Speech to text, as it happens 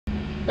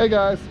Hey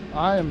guys,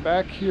 I am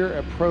back here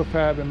at Pro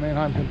Fab in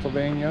Manheim,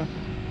 Pennsylvania.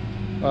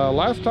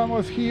 Last time I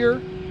was here,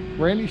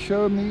 Randy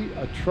showed me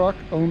a truck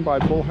owned by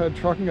Bullhead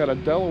Trucking out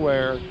of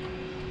Delaware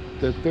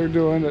that they're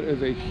doing that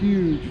is a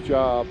huge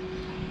job.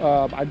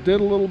 I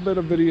did a little bit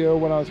of video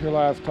when I was here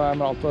last time,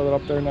 and I'll throw that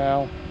up there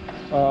now.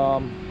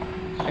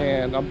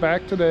 And I'm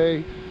back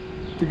today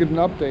to get an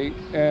update,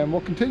 and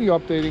we'll continue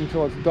updating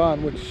until it's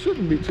done, which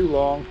shouldn't be too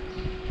long.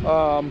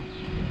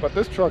 But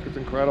this truck is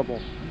incredible.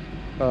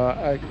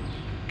 I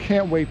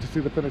can't wait to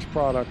see the finished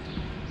product.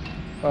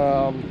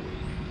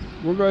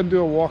 We'll go ahead and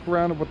do a walk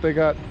around of what they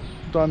got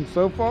done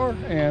so far,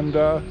 and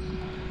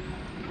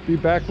be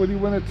back with you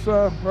when it's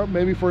well,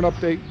 maybe for an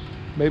update,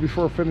 maybe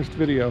for a finished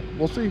video.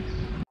 We'll see.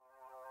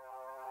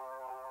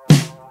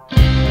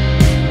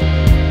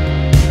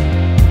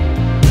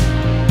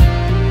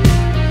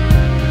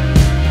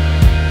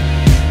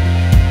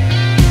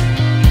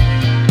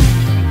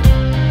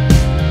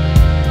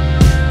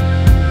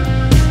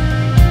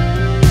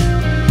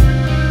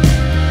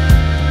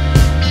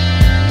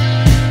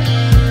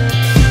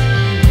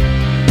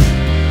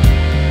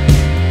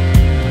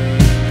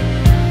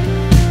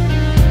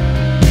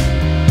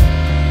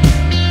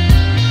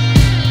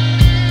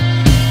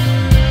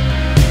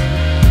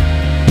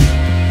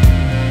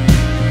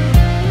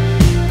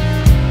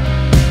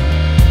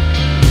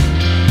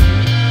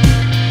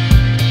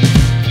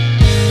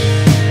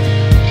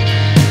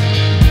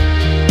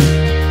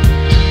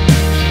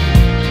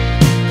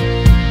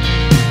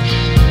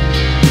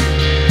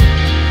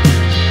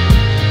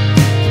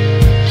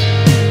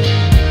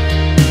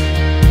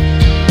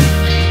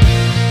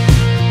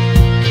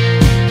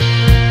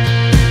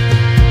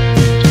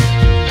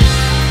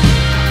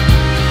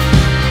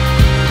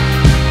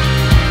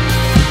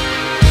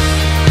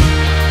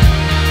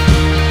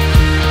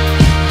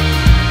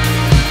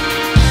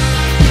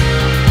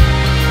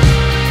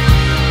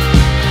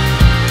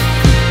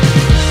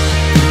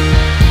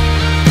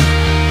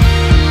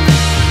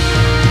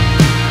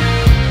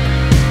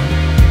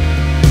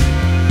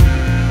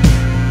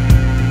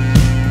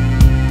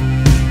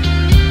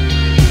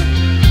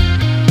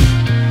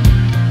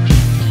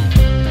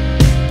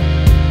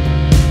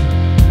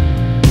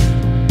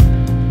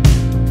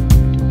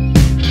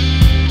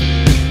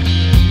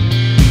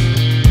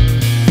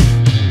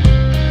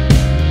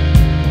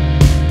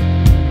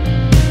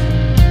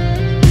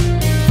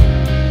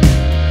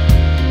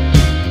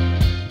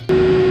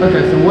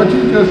 Okay, so what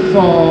you just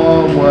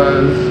saw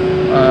was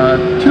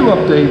two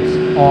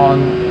updates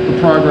on the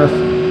progress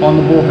on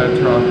the Bullhead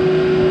truck.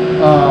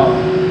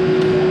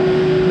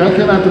 That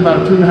came after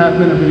about a 2.5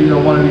 minute video.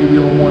 I wanted to give you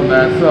a little more than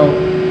that. So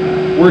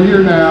we're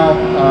here now.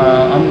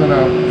 I'm going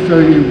to show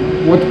you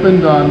what's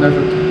been done. There's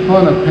a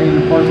ton of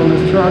painted parts on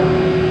this truck.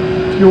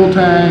 Fuel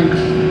tanks,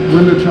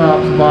 window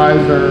chops,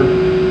 visor,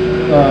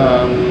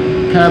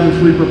 cabin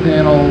sleeper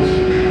panels,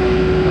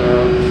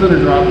 center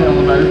drop panel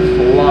in the back.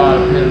 It's a lot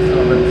of painted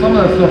stuff, and some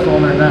of that stuff's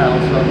on there now,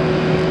 so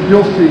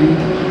you'll see.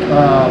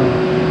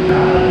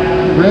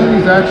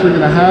 Randy's actually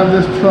going to have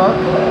this truck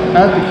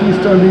at the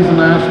Keystone Diesel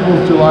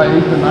Nationals July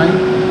 8th and 9th,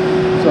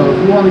 so if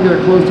you want to get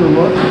a closer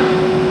look,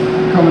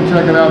 come and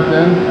check it out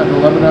then at the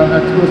Lebanon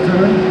Expo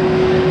Center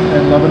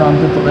in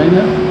Lebanon,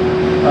 Pennsylvania.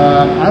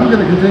 I'm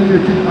going to continue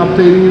to keep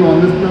updating you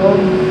on this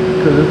build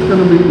because it's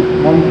going to be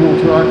one cool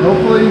truck.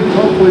 Hopefully,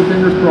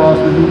 fingers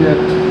crossed, we can get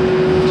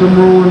some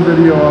rolling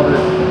video of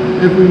it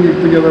if we can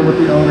get together with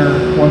the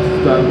owner once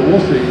it's done, but we'll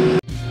see.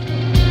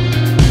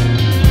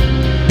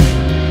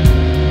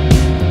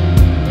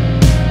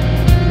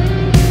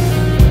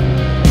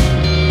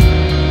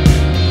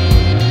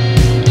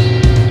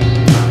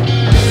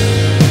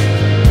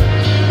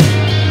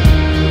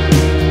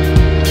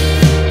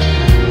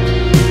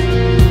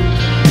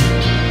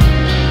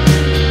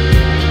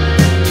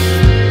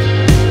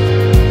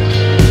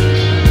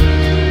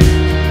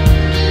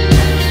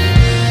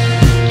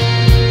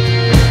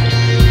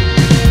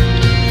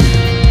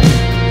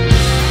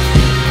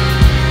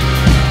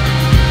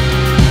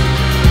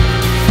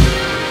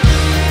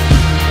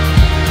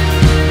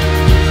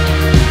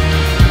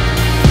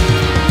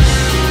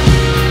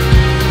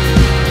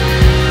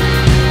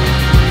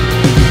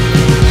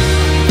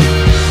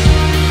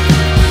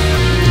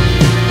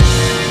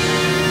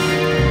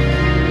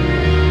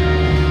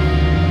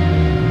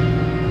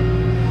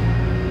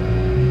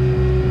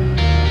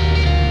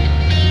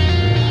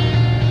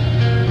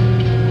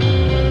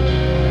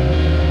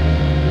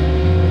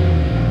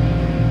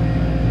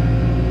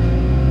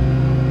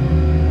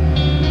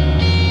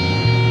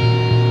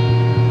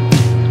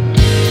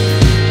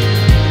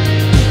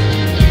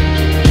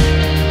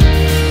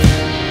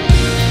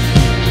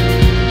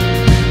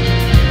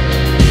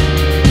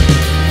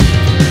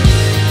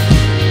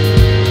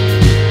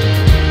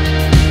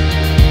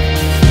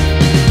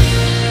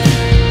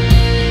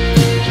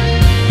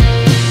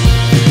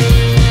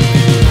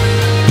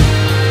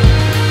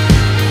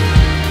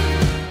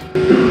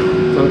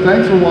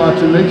 Thanks for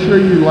watching. Make sure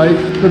you like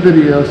the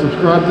video,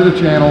 subscribe to the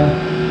channel,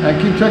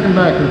 and keep checking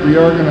back because we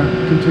are going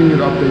to continue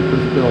to update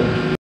this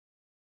build.